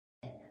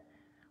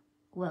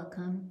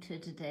Welcome to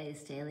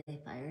today's daily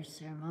fire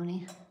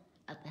ceremony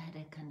at the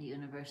Haidakhandi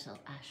Universal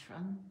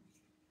Ashram,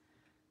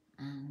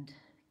 and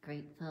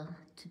grateful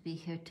to be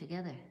here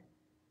together.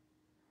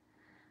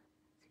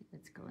 See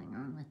what's going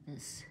on with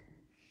this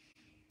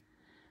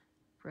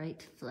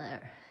bright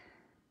flare.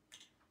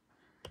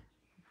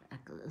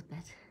 Back a little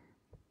bit.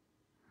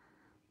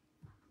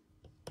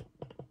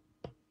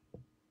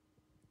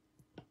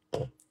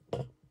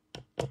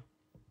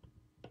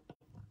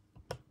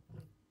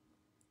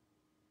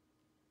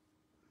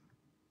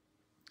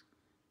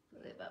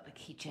 Baba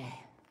Kiche.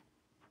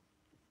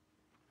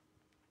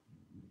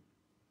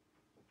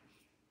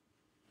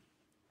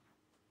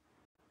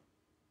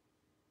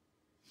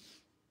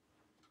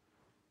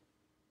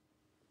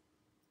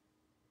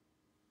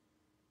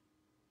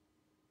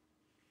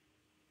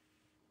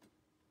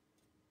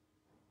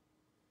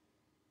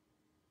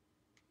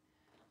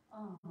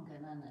 Om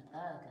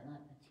Gananata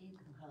Ganapati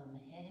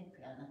Kuhalmehe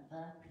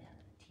Priyanata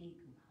Priyanati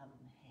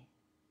Kuhalmehe.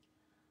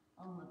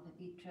 Om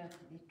Pavitra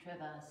Pavitra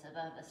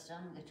Vasava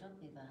Vastam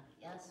Gatopiva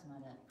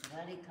Yasmada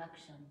Purari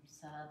Kaksham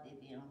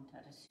Sahavivyam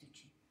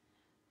Tarasuchi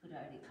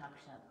Purari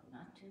Kaksha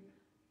Punatu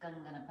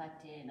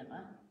Ganganapate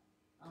Nama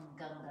Om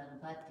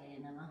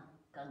Ganganapate Nama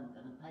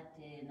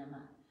Ganganapate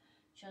Nama.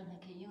 Shana,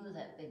 can you move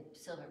that big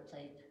silver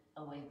plate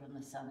away from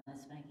the sun?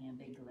 It's making a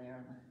big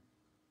glare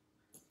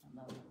on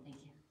the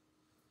thank you.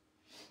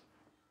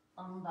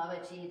 Om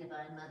Babaji,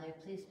 Divine Mother,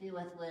 please be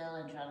with Will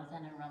and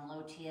Jonathan and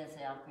Ramloti as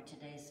I offer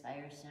today's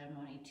fire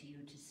ceremony to you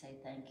to say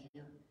thank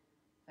you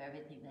for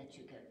everything that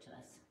you give to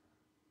us.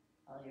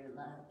 All your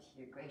love,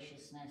 your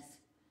graciousness,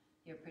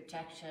 your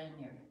protection,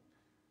 your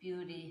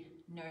beauty,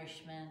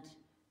 nourishment,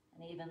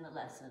 and even the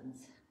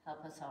lessons.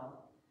 Help us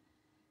all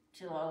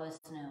to always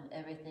know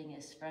everything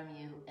is from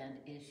you and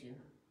is you.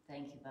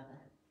 Thank you,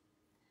 Baba.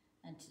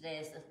 And today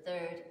is the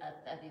 3rd of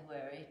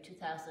February,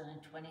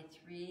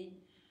 2023.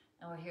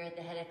 And we're here at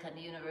the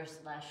Haidakhandi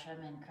Universal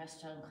Ashram in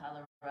Crestone,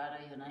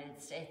 Colorado,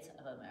 United States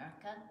of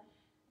America.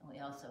 And we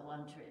also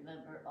want to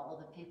remember all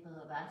the people who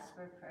have asked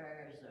for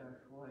prayers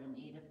or who are in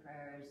need of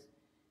prayers.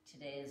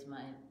 Today is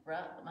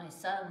my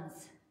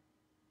son's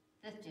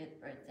 50th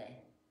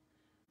birthday,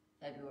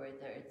 February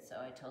 3rd.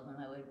 So I told him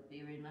I would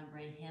be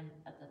remembering him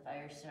at the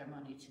fire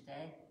ceremony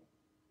today.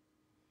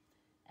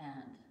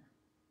 And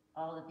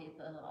all the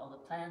people, all the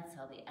plants,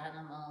 all the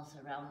animals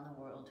around the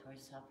world who are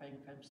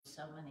suffering from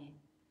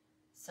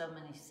so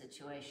many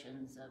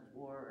situations of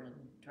war and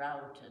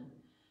drought and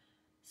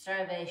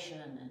starvation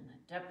and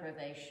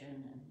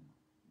deprivation. And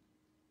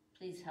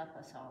please help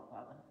us all,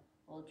 Baba.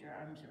 Hold your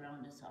arms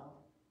around us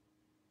all.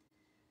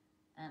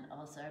 And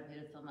also our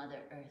beautiful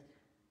Mother Earth.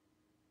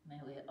 May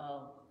we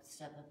all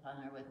step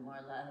upon her with more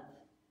love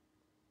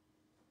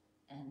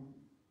and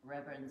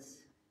reverence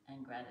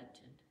and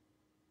gratitude.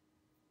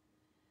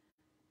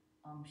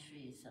 Om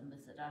Shri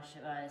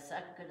Sambasadashivaya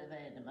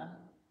Satgurave Namah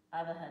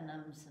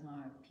Avahanam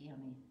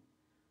Samarpyami.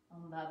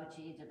 Om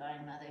Babaji,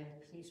 Divine Mother,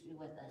 please be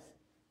with us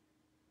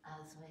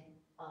as we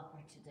offer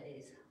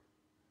today's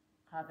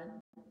Havan.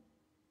 And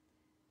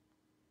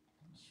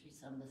Shri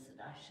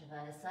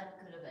Sambasadashivaya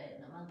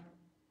Satgurave Namah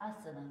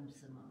Asanam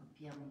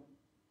Samarpyami.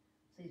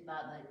 Please,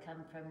 Baba,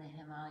 come from the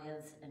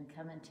Himalayas and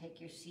come and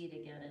take your seat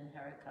again in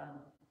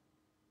Haidakhandi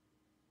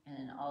and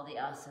in all the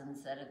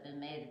asanas that have been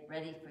made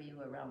ready for you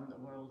around the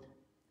world.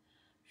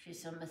 Shri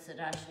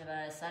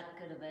Sambasadashivaya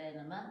Satgurave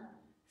Namah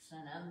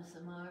Sanam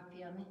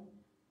Samarpyami.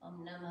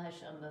 Om Namah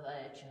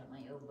Shambhavaya Cha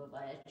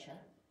Mayobhavaya Cha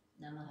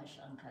Namah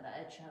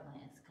Shankaraya Cha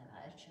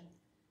Mayaskaraya Cha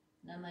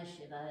Namah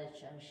Shivaya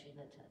Cha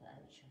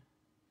Shivataraya Cha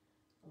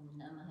Om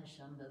Namah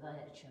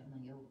Shambhavaya Cha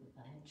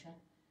Mayobhavaya Cha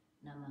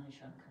Namah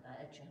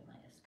Shankaraya Cha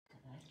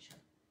Mayaskaraya Cha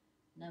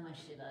Namah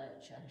Shivaya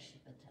Cha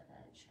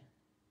Shivataraya Cha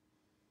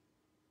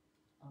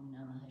Om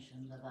Namah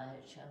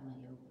Shambhavaya Cha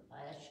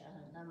Mayobhavaya Cha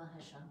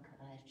Namah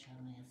Shankaraya Cha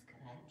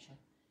Mayaskaraya Cha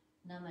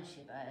Namah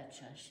Shivaya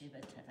Cha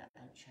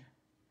Shivataraya Cha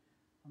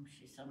Om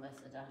Shri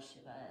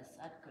Sambasadashivaya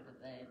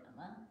Satgurave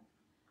Namah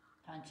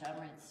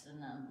Panchamrit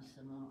Sanam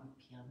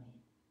Samarpyami.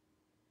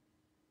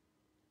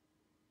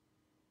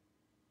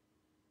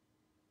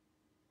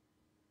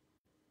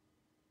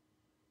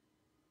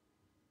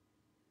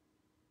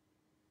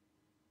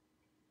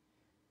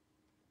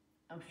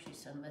 Om Shri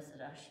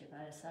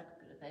Sambasadashivaya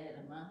Satgurave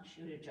Namah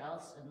Shurajal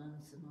Sanam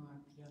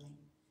Samarpyami.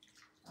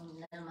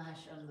 Om Namah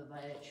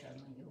Shambhavaya Cha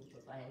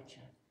Mayobhavaya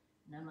Cha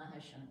Namah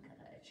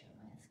Shankaraya Cha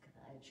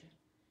Mayaskaraya Cha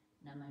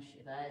Namah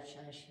Shivaya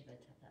Cha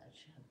Shivataraya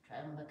Cha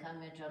Trambakam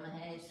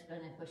Yajamahe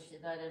Sukani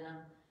Pushtivaranam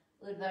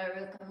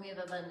Udvarukam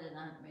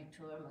Yavabandhanat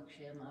Mritur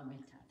Mokshayam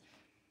Amritat.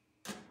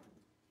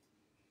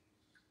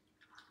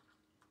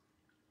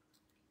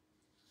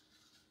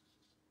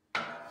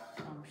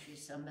 Om Shri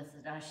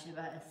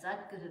Sambasadashivaya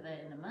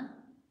Satgurave Namah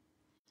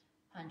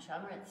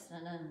Panchamrit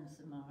Sanam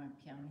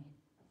Samarpyami.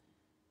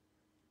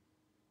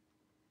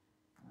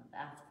 A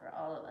bath for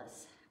all of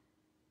us.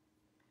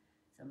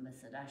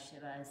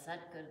 Sambasadashivaya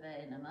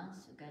Satgurave Namah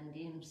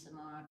Sugandim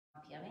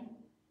Samarpyami.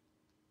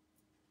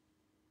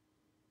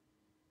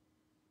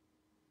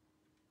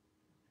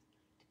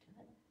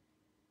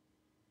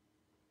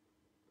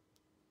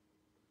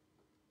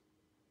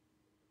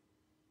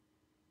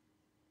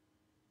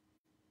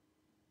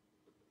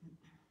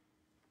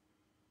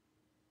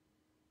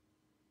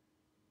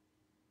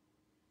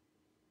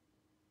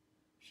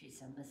 Shri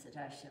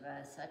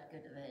Sambasadashivaya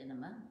Satgurave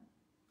Namah.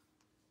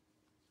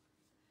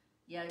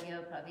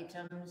 Yagyo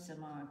Pavitam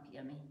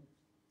Samarpyami.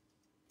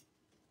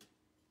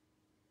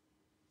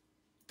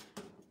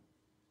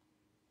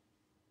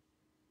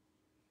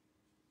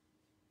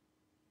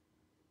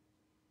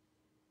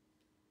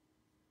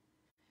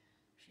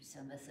 Shri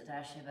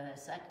Sambasadashivaya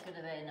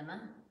Satgurave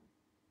Namah.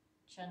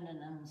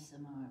 Chandanam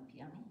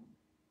Samarpyami.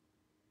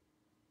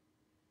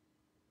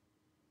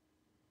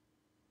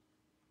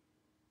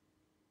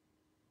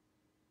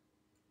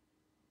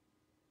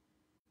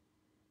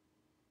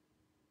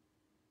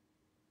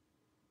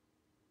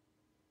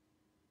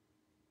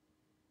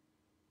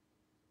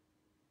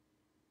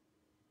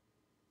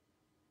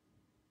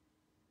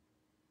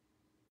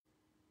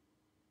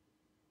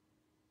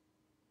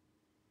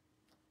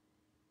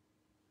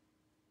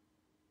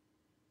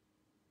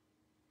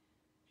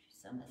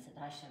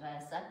 Sambasadashivaya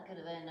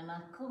Satgurave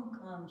Namah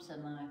Kumkumam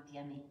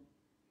Samarpyami.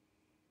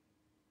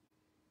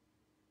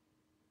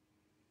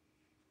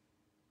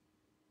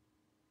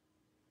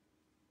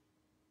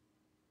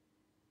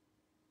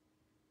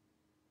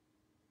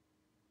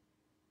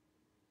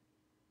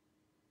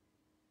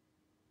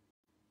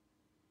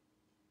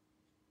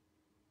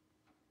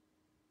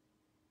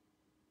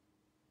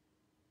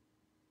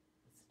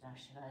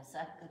 Sambasadashivaya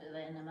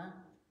Satgurave Namah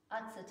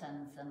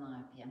Aksatan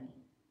Samarpyami.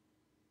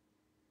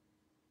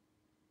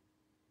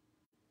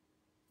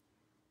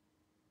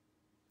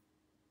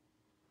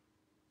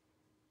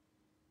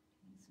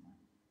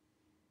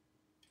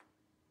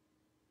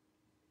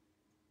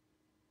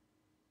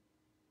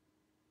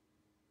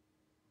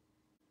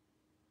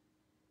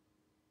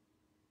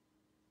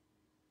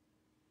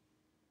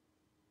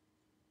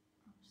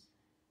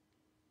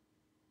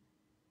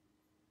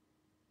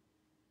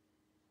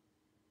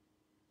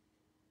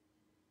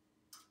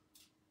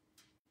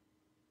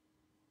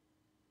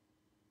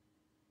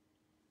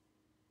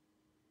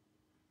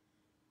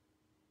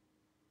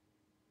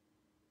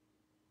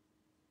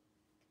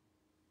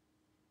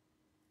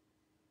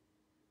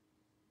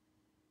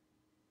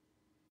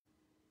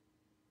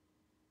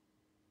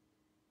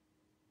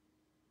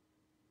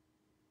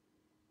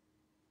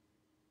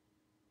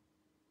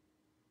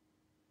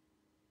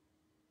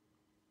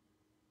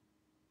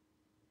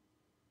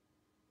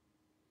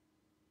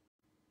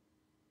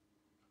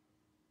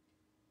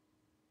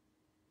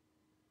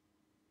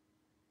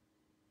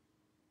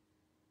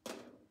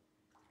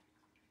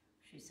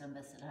 Shri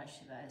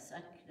Sambasadashivaya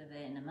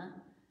Satgurave Namah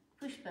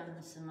Pushpam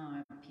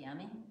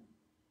Samarpyami.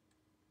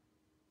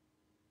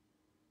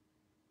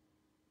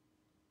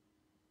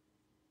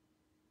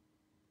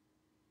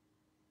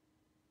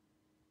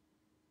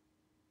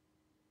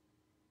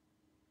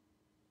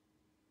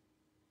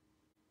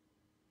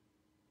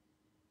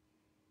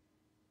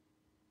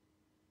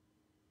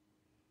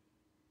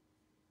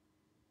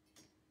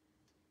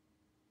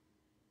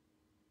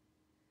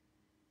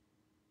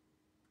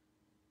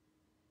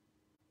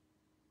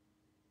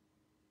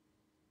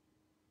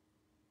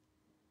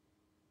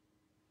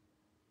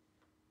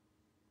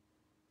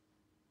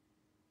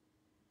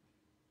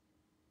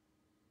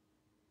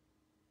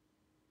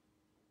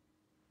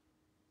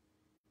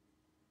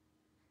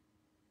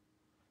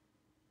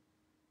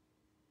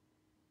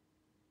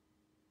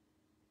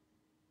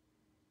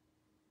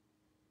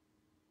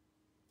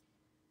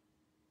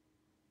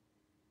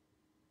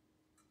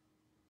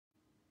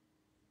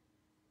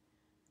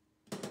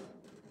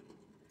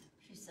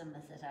 Shri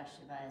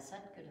Sambasadashivaya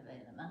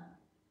Satgurave Namah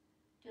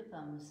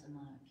Dupam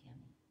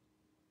Samarpyami.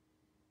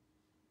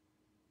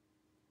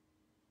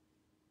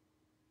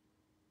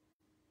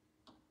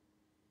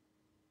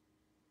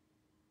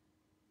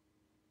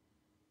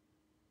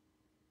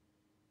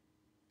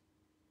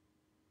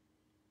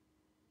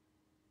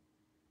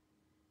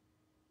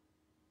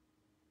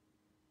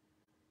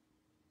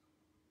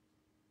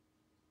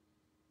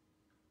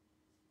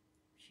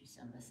 Shri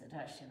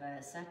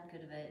Sambasadashivaya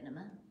Satgurave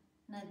Namah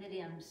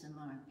Naividyam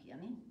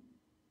Samarpyami.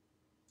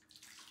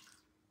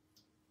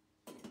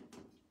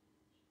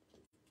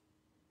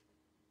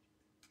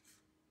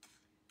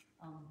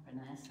 Om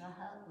Pranaya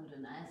Swaha,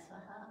 Udanaya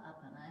Swaha,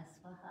 Apanaya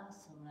Swaha,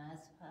 Somnaya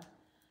Swaha,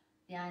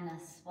 Dhyana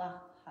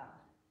Swaha.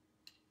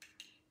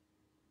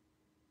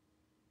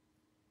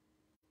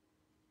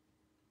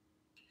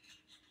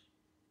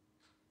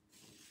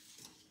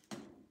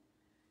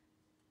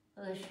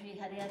 Shri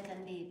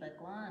Haidakhandi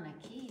Bhagwan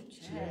Ki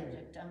Jai,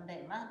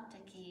 Jagdambe Mata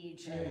Ki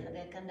Jai,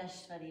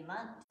 Haidakhandeshwari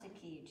Mata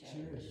Ki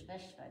Jai,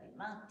 Vishveshwari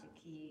Mata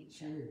Ki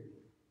Jai.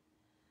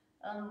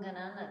 Om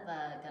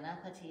Gananatva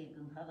Ganapati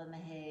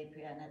Gumhavamahe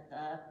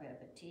Priyanatva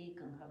Priyapati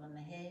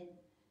Gumhavamahe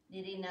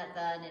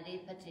Nirinatva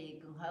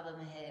Niripati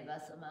Gumhavamahe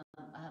Vasamam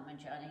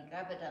Ahamajani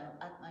Garbhadam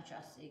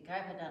Atmajasi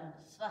Garbhadam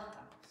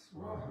Swaha.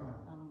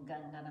 Om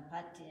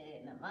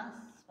Ganganapati Namah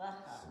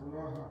Swaha.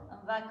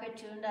 Om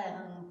Vakratunda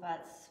Hung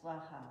Fat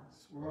Swaha.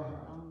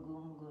 Om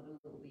Gum Guru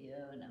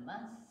Vyo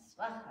Namah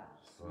Swaha.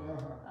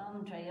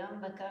 Om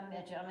Trayambakam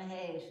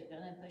Yajamahe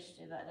Shugana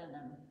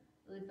Pushtivadanam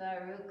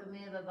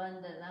Udvarukamiva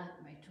Bandana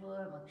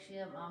Mritur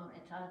Mokshia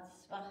Mamritat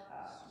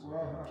Swaha.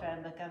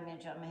 Trambakam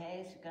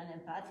Yajamahe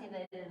Suganim Pati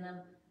Vedanam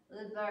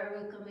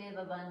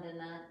Udvarukameva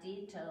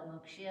bandhanati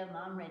Mukshya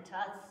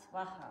Mamritat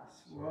Swaha.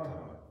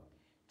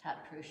 Tat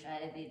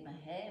Purushaya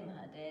Vidmahe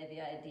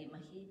Mahadevya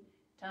Dhimahi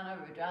Tana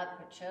Rudrat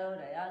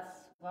Prachodayat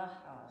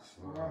Swaha.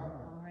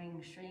 Om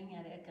Ring Shring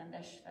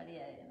Haidakhandi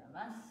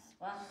Namah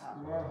Swaha.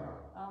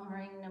 Om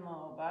Ring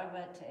Namo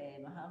Bhagavate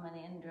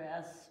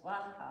Mahamanindra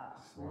Swaha.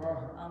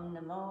 Om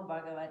Namo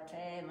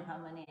Bhagavate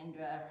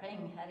Mahamanindra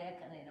Ring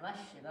Haidakhandi Namah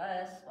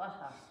Shivaya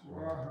Swaha.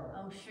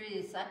 Om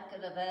Shri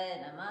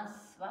Sakadave Namah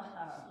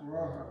Swaha.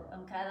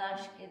 Om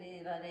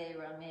Kailashgiri Vade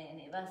Rame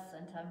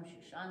Nivasantam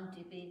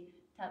Shushantipi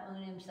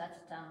Tamunim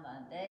Satatam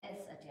Vande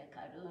Satya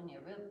Karunya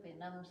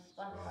Rupinam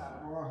Swaha.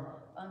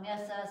 Om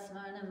Yasa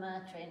Smarna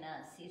Matrena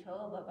Sito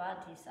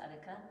Bhavati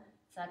Sadaka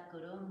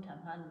Satgurum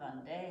Tamhan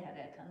Vande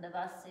Haidakhandi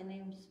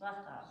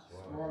Swaha.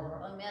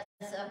 Om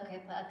Yasa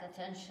Kripa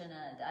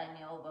Katanshana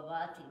Dainyo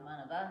Bhavati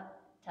Manava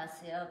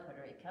Tasya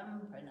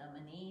Parikam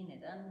Pranamani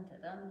Nidam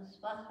Tadam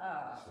Swaha.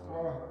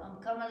 Om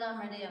Kamalam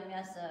Hridayam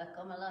Yasa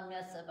Kamalam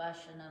Yasa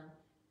Vashanam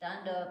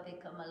Dando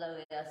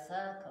Pikamalo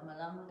Yasa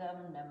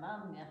Kamalangam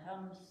Namam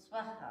Yaham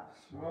Swaha.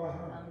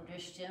 Om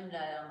Drishtim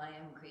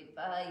Dayamayam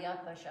Kripa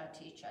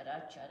Yapashati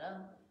Characharam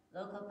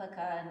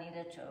Lokapaka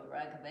Nidacho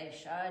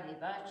Raghavesha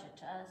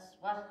Divachata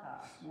Swaha.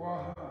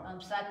 Om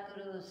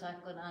Satguru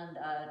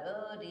Satgunanda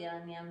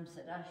Dhyanyam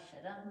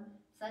Sadasharam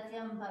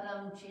Satyam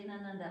Param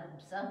Chinanandam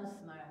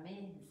Samsmarami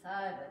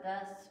Sarvada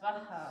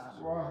Swaha.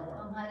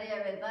 Om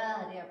Hare Riva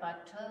Hare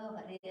Bhakto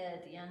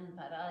Hare Dhyan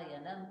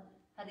Parayanam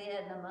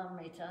Hare Namam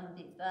Ritam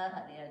Pitva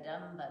Hare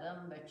Adam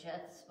Param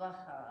Bachat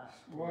Swaha.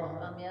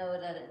 Om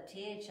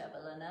Yaudadati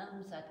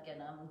Chabalanam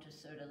Satganam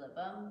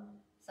Tusurdalabam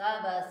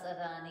Sava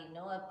Sadani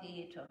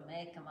Noapi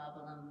Tomekam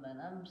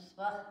Avalambanam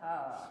Swaha.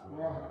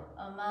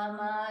 Om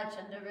Mama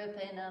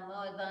Chandarupena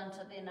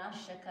Moadvanta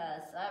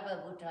Vinashaka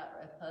Sarva Bhuta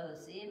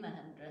Reposi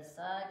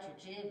Mahendrasa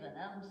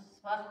Chijivanam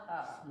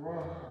Swaha.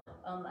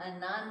 Om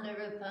Ananda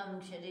Rupam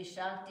Chiri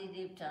Shakti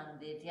Diptam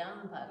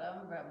Vidyam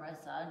Param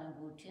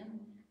Brahmasanubhutim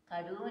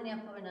Karunya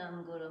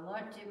Purnam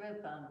Gurumurti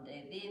Rupam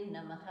Devim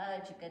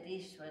Namaha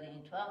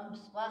Jagadishwarim Tvam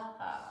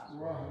Swaha.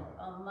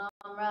 Om Mam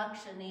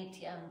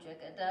Rakshanityam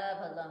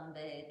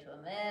Jagadavalambe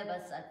Tvameva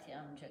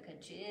Satyam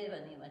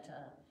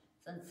Jagajivanimata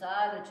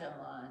Sansara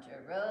Jamaja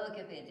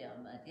Roga Vidyam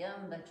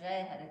Madhyam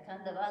Bhajay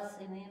Haidakhandi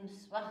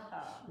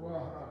Swaha.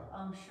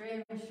 Om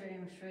Shrim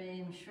Shrim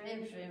Shrim Shrim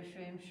Shrim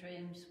Shrim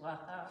Shrim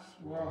Swaha.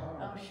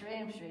 Om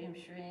Shrim Shrim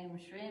Shrim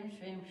Shrim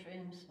Shrim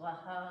Shrim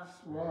Swaha.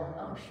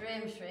 Om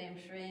Shrim Shrim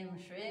Shrim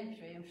Shrim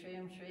Shrim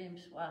Shrim Shrim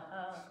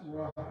Swaha.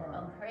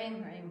 Om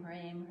Hrim Hrim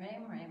Hrim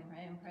Hrim Hrim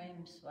Hrim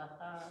Hrim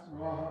Swaha.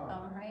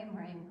 Om Hrim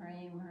Hrim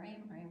Hrim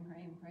Hrim Hrim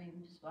Hrim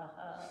Hrim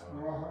Swaha.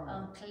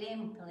 Om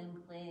Klim Klim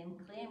Klim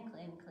Klim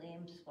Klim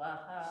Klim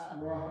Swaha.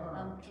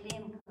 Om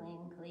Klim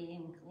Klim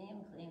Klim Klim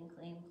Klim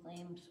Klim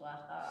Klim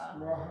Swaha.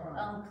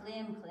 Om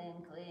Klim Klim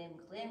Klim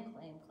Klim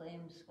Klim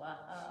Klim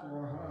Swaha.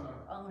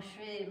 Om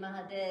Shri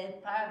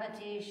Mahadev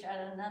Parvati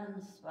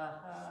Sharanam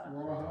Swaha.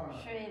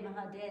 Shri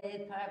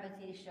Mahadev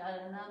Parvati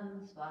Sharanam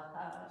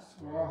Swaha.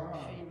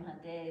 Shri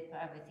Mahadev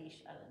Parvati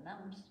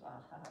Sharanam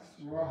Swaha.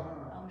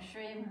 Om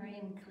Shrim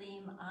Hrim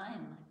Klim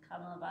Aim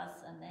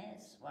Kamalavasane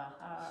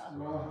Swaha.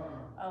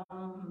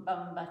 Om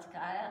Bam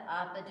Batkaya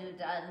Apadu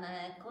Dadna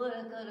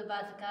Kura Kura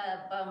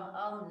Batkaya Bam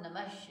Om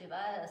Namah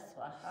Shivaya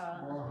Swaha.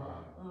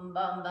 Om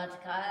Bam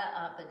Batkaya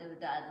Apadu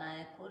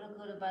Dadna Kura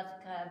Kura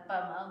Batkaya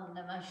Bam Om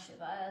Namah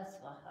Shivaya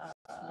Swaha.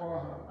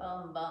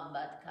 Om Bam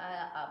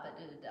Batkaya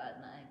Apadu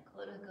Dadna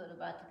Kura Kura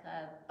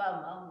Batkaya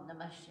Bam Om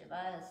Namah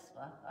Shivaya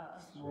Swaha.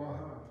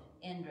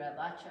 Indra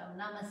Vacham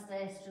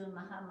Namaste Stu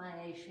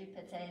Mahamaya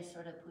Shripate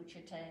Sura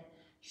Puchate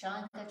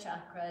Shanka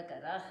Chakra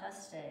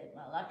Garahaste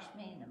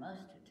Malakshmi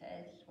Namostute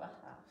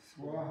Swaha.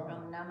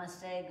 From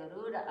Namaste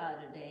Garuda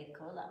Adade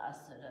Kola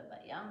Asura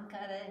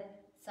Vayamkare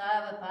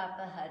Sarva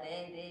Papa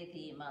Hare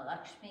Devi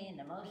Malakshmi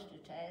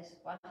Namostute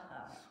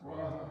Swaha.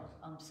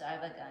 Om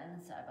Sarva Gan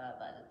Sarva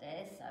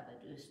Vadade Sarva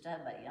Dusta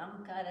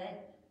Vayamkare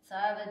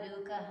Sarva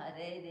Duka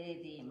Hare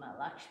Devi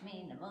Malakshmi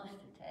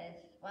Namostute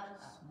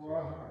Swaha.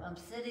 Om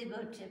Siddhi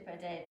Bhukti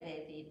Prade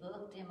Devi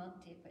Bhukti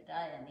Mukti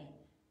Pradayani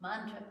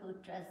Mantra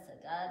Putra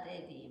Sada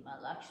Devi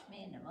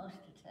Malakshmi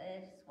Namostute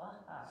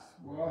Swaha.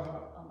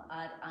 Om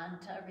Ad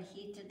Anta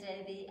Rahita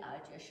Devi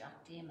Aja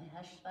Shakti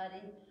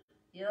Maheshwari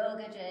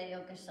Yoga Jaya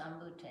Yoga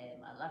Sambhute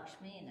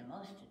Malakshmi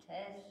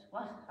Namostute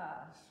Swaha.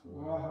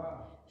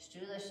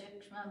 Stula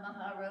Shikshma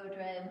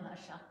Maharodre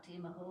Mahashakti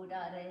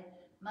Mahodare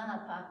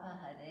Mahapapa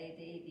Hare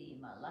Devi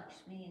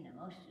Malakshmi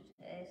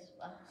Namostute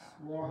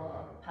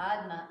Swaha.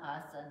 Padma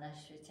Asana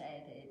Shrite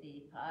Devi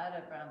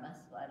Para Brahma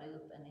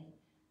Swarupani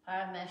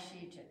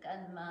Parameshi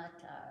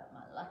Jaganmata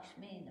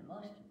Malakshmi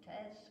Namostute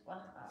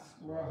Swaha.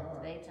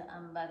 Sveta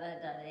Ambara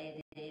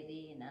Dare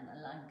Devi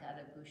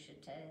Nanalankara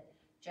Bhushate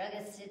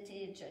Jagasiti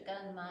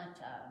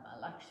Jaganmata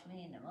Malakshmi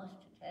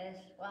Namostute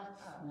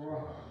Swaha.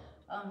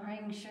 Om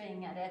Hring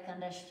Shring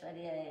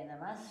Haidakhandi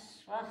Namah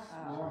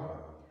Swaha.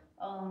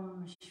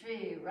 Om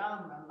Shri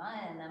Ram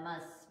Ramaya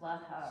Namah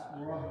Swaha.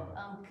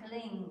 Om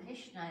Kaling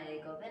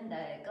Krishnaya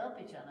Govindaya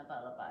Gopijana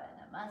Balabhaya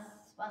Namah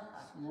Swaha.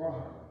 Swaha.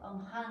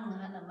 Swaha. Hang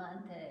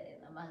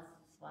Hanamante Namah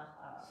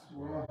Swaha.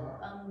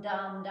 Swaha.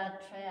 Dam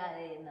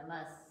Datraya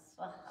Namah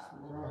Swaha.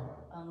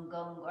 Swaha.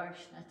 Gom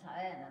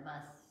Varshnataya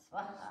Namah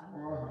Swaha.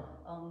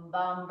 Swaha.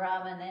 Bam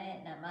Brahmane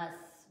Namah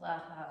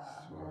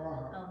Swaha.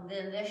 Swaha.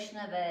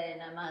 Vishnave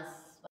Namah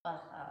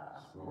Swaha.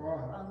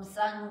 Swaha.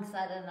 Sang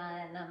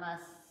Sadanaya Namah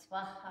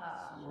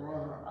Swaha.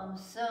 Swaha.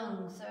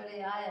 Sung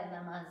Suryaya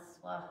Namah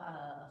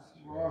Swaha.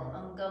 Swaha.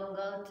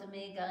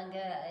 Gangotami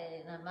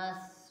Gangaya Namah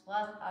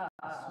Swaha.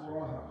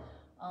 Swaha.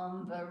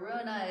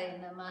 Varunaya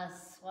Namah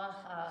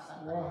Swaha.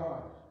 Swaha.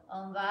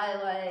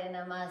 Vaiwaya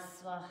Namah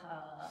Swaha.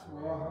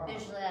 Swaha.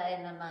 Vishlaya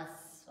Namah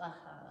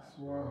Swaha.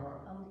 Swaha.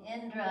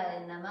 Indraya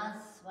Namah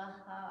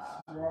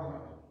Swaha. Swaha.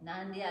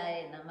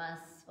 Nandyaya Namah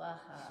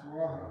Swaha.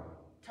 Swaha.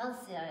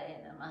 Tulsyaya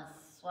Namah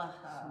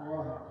Swaha.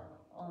 Swaha.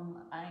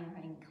 Aing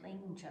Ring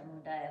Kling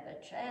Chamudaya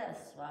Vachaya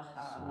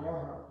Swaha.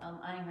 Swaha.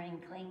 Aing Ring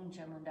Kling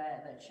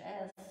Chamudaya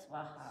Vachaya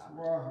Swaha.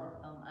 Swaha.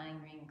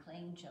 Aing Ring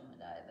Kling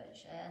Chamudaya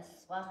Vachaya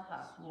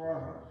Swaha.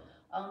 Swaha.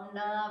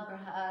 Na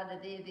Brahada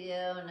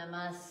Vibhyo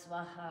Namah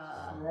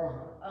Swaha.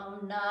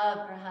 Swaha. Na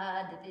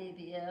Brahada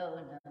Vibhyo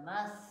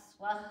Namah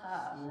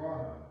Swaha.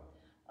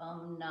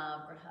 Swaha. Na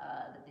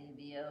Brahada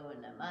Vibhyo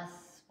Namah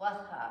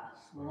Swaha.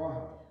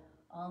 Swaha.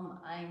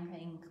 Aing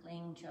Ring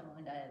Kling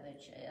Chamudaya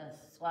Vachaya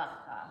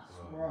Swaha.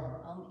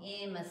 Swaha.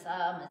 Imasa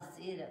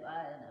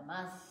Masidavaya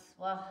Namah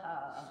Swaha.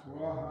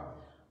 Swaha.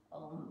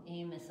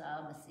 Imasa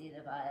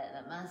Masidavaya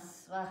Namah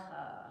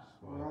Swaha.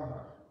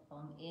 Swaha.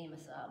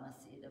 Imasa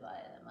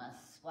Masidavaya Namah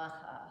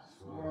Swaha.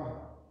 Swaha.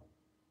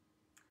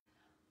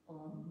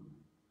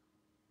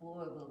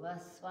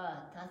 Bhuvaswa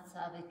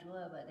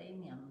Tatsavitur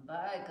Varenyam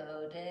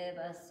Bhargo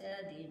Devasya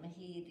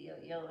Dhimahi Dhiyo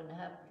Yo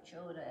Nah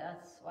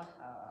Prachodayat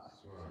Swaha.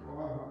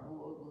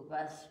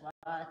 Bhuvaswa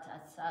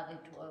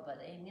Tatsavitur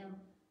Varenyam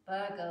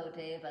Bhargo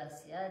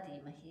Devasya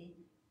Dhimahi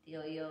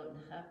Dhiyo Yo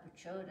Nah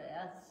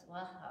Prachodayat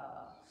Swaha.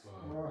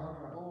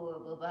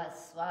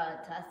 Bhuvaswa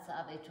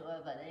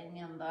Tatsavitur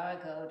Varenyam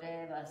Bhargo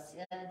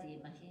Devasya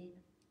Dhimahi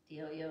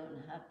Dhiyo Yo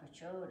Nah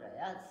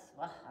Prachodayat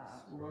Swaha.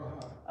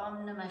 Om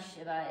Namah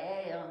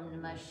Shivaya, Om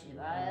Namah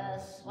Shivaya,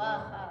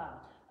 Swaha.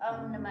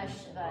 Om Namah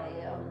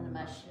Shivaya, Om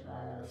Namah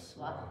Shivaya,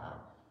 Swaha.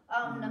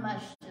 Om Namah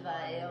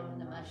Shivaya, Om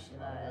Namah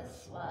Shivaya,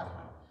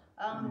 Swaha.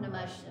 Om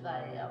Namah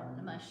Shivaya, Om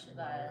Namah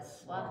Shivaya,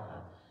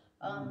 Swaha.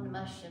 Om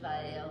Namah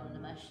Shivaya, Om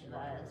Namah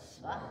Shivaya,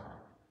 Swaha.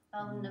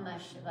 Om Namah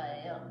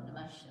Shivaya, Om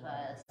Namah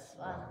Shivaya,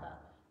 Swaha.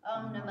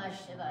 Om Namah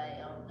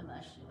Shivaya, Om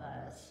Namah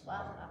Shivaya,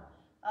 Swaha.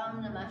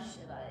 Om Namah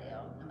Shivaya,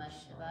 Om Namah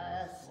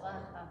Shivaya,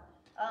 Swaha.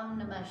 Om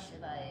Namah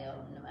Shivaya,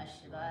 Om Namah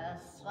Shivaya,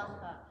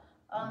 Swaha.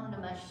 Om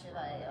Namah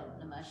Shivaya, Om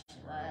Namah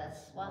Shivaya,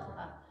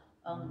 Swaha.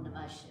 Om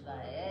Namah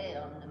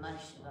Shivaya, Om Namah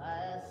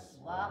Shivaya,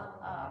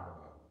 Swaha.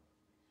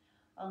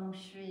 Om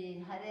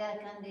Shri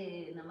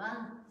Haidakhandi Namah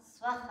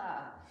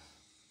Swaha.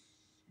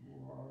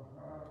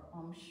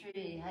 Om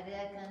Shri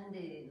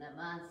Haidakhandi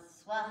Namah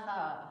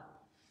Swaha.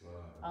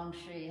 Om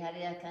Shri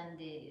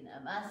Haidakhandi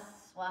Namah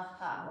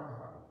Swaha.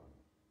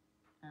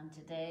 And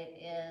today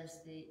is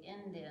the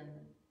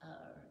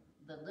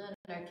the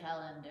lunar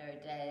calendar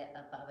day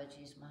of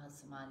Babaji's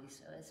Mahasamadhi,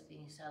 so it's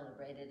being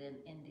celebrated in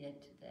India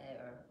today,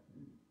 or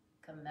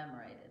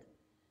commemorated.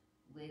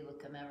 We will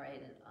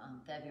commemorate it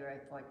on February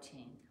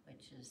 14th,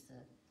 which is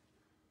the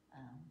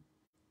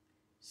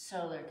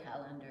solar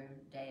calendar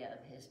day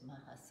of his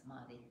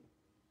Mahasamadhi,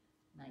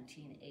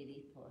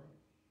 1984.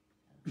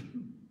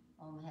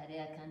 Om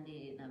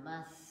Haidakhandi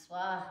Namah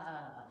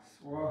Swaha.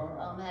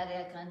 Om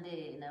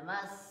Haidakhandi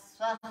Namah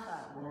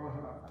Swaha.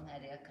 Om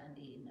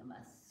Haidakhandi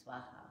Namah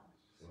Swaha.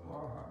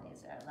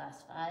 These are our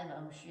last five.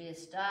 Om Shri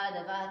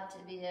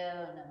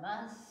Astadavatabhyo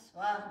Namah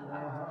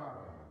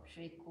Swaha.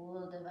 Shri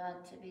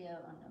Kuldavatabhyo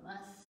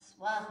Namah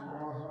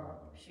Swaha.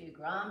 Shri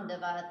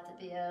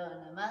Gramdavatabhyo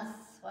Namah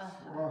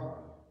Swaha.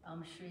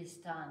 Om Shri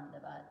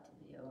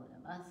Standavatabhyo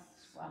Namah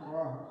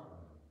Swaha.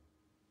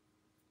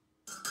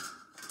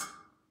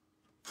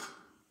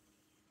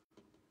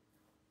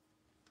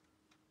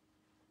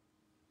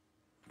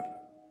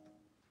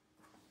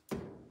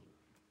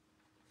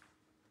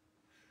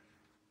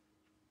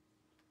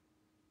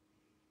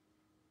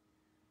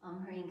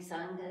 Om Hring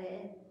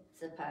Sangare,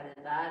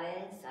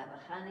 Saparadare,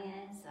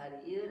 Sabahane,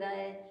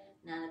 Sarayudaye,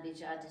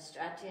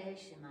 Nanabijadistrate,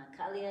 Shima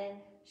Kalye,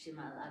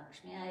 Shima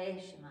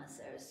Lakshmiye, Shima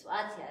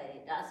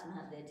Saraswatyaye,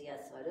 Dasma Vidya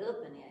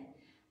Swarupanye,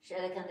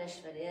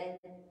 Sherakandashvarye,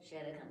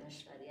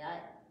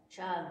 Sherakandashvaryaye,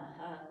 Cha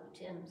Maha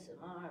Utim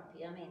Samar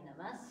Piyami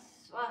Namah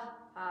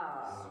Swaha.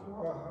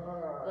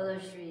 Bolo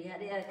Shri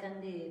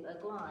Haidakhandi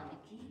Bhagwan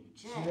Ki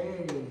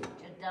Jai.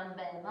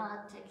 Jagdambe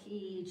Mata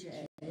Ki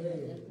Jai.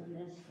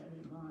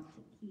 Kandeshwari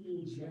Mata Ki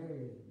Jai.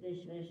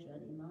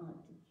 Vishveshwari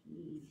Mata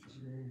Ki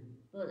Jai.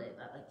 Bole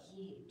Baba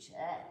Ki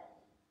Jai.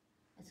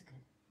 That's good.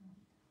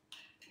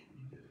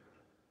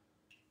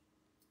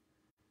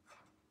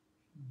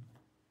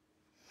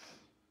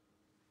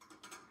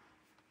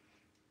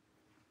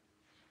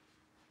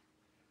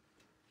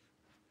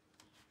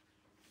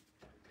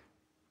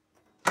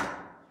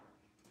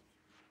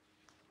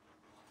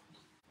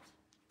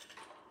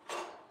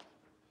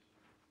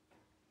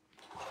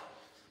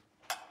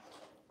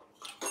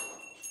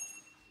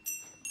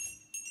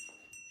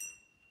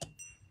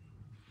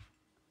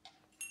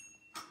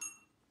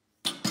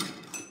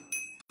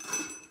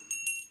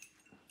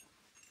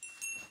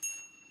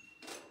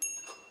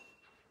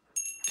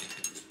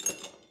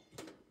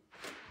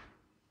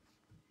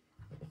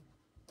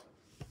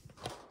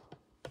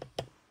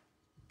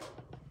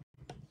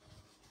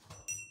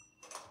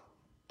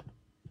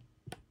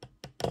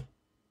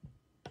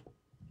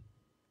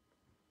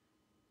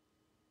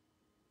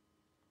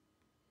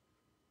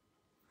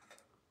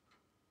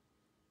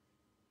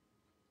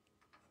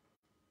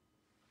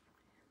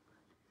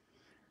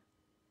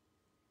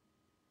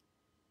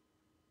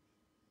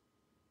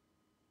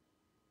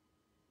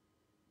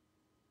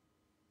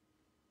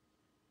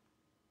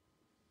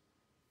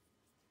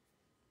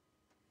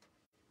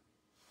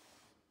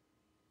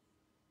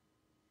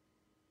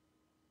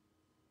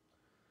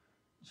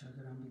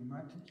 Jagarambi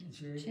Mata ki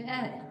jai. Jai.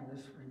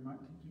 Kadashwari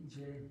Mata ki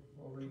jai.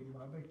 Holy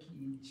Baba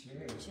ki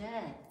jai.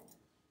 Jai.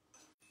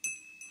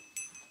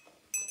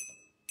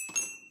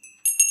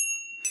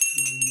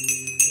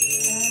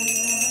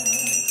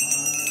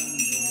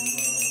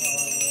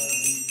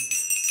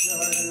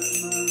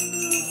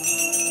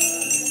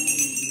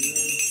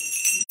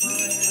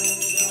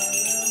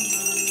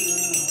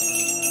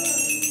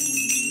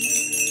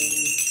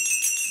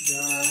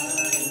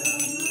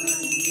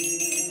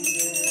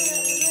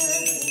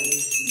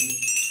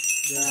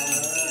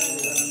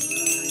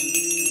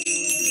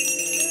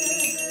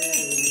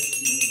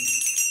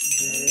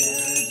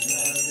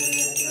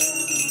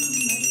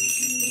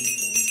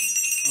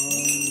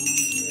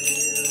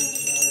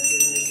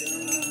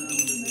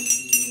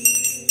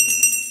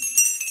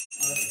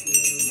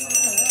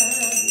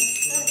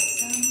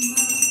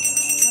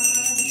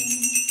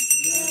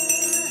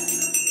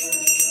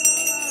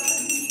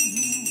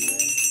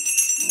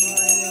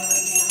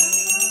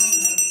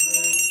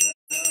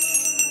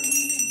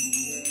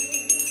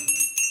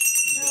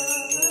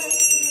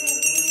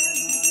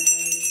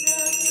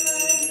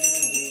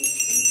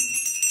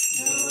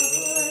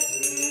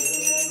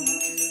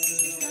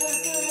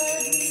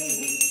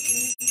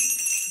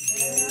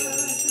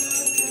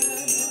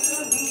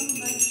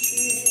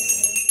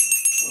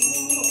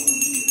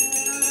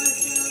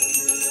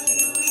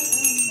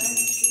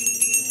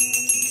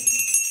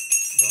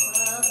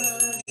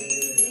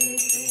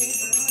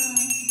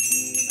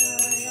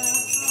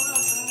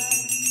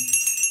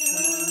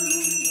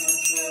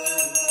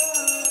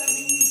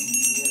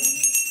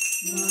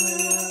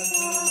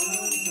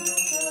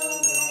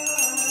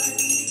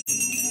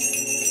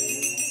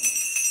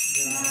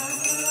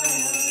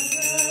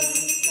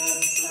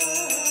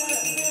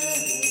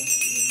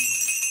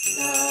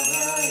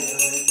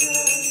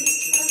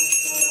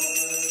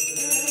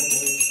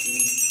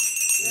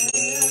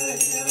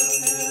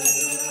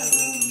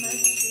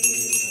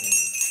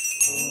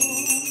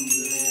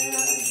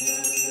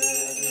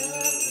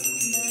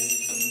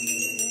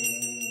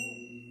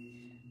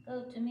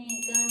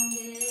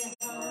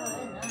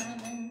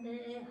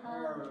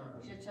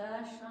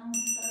 Ashram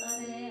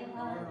Hare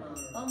Har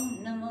Om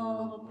Namo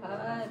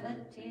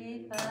Parvati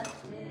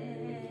Pate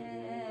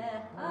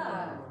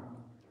Har.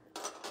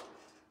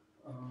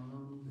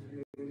 Om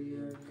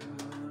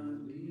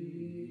Haidakhandi,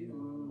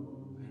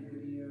 Om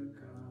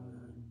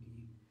Haidakhandi,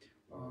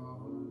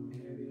 Om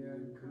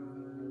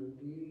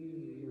Haidakhandi,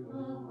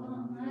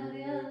 Om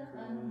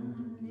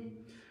Haidakhandi,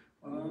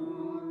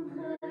 Om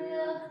Haidakhandi, Om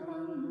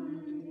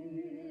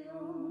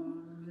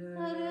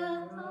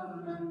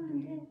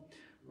Haidakhandi,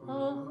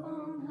 Om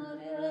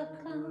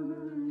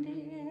Haidakhandi,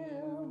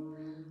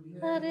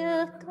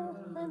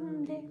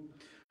 Haidakhandi.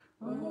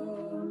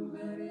 Om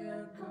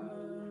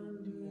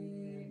Haidakhandi,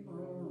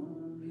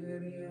 Om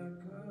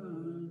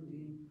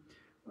Haidakhandi,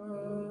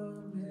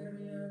 Om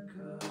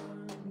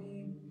Haidakhandi,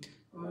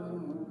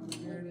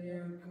 Om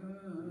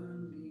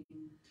Haidakhandi,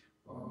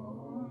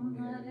 Om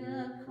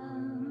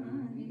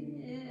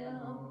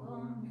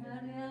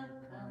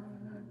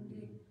Haidakhandi,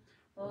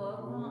 Om Haidakhandi,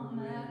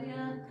 Om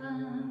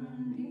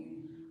Haidakhandi,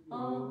 Om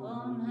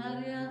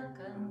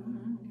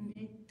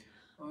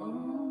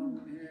Haidakhandi, Om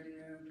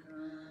Haidakhandi,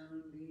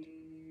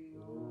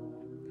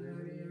 Om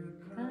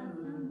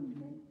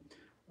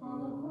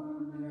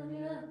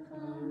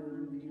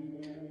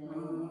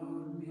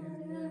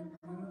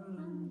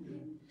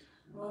Haidakhandi,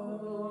 Om Haidakhandi,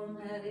 Om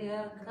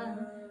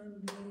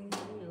Haidakhandi,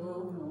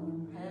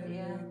 Om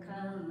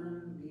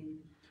Haidakhandi,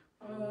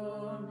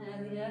 Om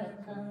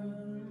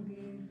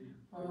Haidakhandi,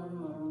 Om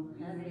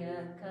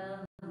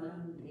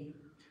Haidakhandi,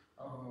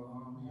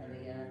 Om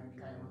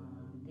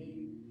Haidakhandi,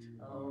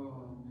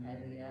 Om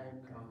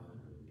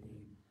Haidakhandi,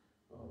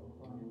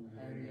 Om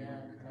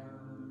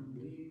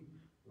Haidakhandi,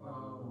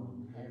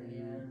 Om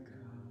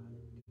Haidakhandi.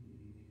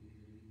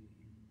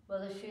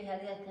 Bola Shri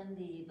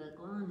Haidakhandi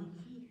Bhagwan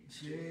ki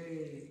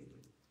Jai.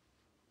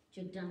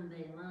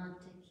 Jagdambe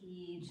Mata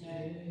ki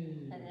Jai,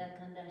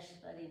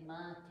 Haidakhandi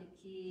Mata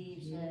ki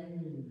Jai,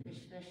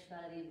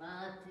 Vishveshwari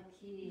Mata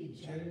ki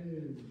Jai,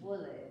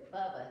 Bole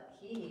Baba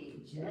ki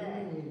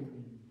Jai.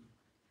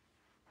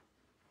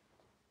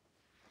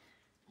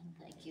 And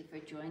thank you for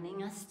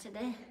joining us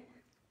today.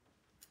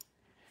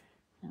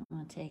 I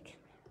want to take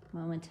a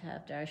moment to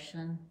have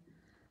darshan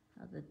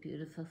of the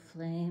beautiful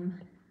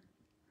flame,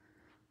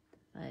 the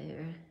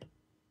fire,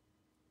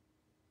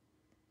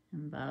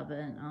 and Baba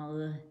and all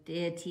the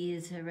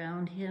deities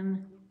around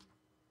him.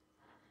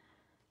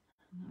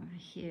 And we're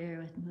here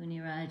with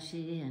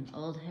Muniraji and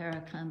old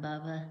Haidakhandi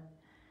Baba,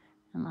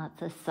 and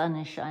lots of sun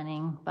is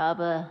shining.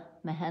 Baba,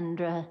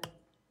 Mahendra,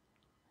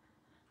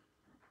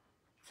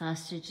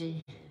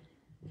 Sastriji,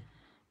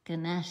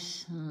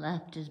 Ganesh, on the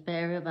left is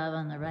Bhaira Baba,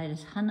 on the right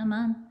is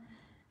Hanuman.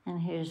 And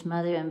here's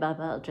Mother and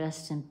Baba all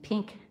dressed in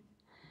pink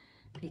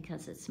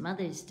because it's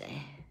Mother's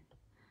Day.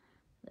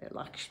 They're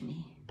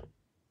Lakshmi.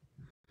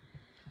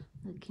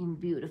 Looking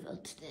beautiful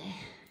today.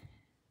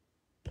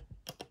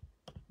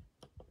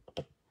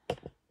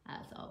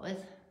 As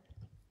always.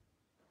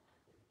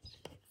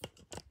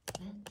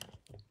 Good.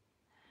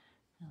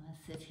 I'm gonna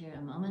sit here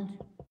a moment.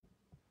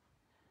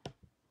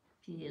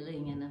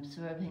 Feeling and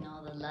absorbing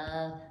all the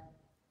love,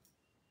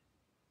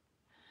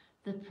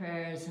 the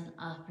prayers and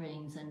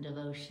offerings and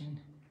devotion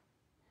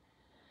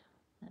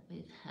that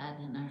we've had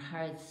in our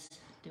hearts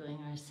doing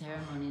our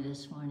ceremony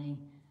this morning.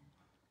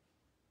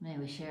 May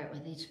we share it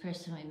with each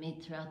person we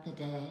meet throughout the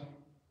day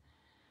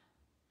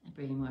and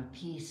bring more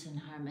peace and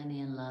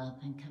harmony and love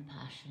and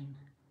compassion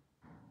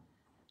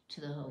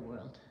to the whole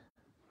world.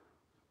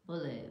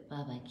 Bole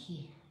Baba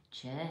Ki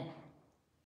Jai.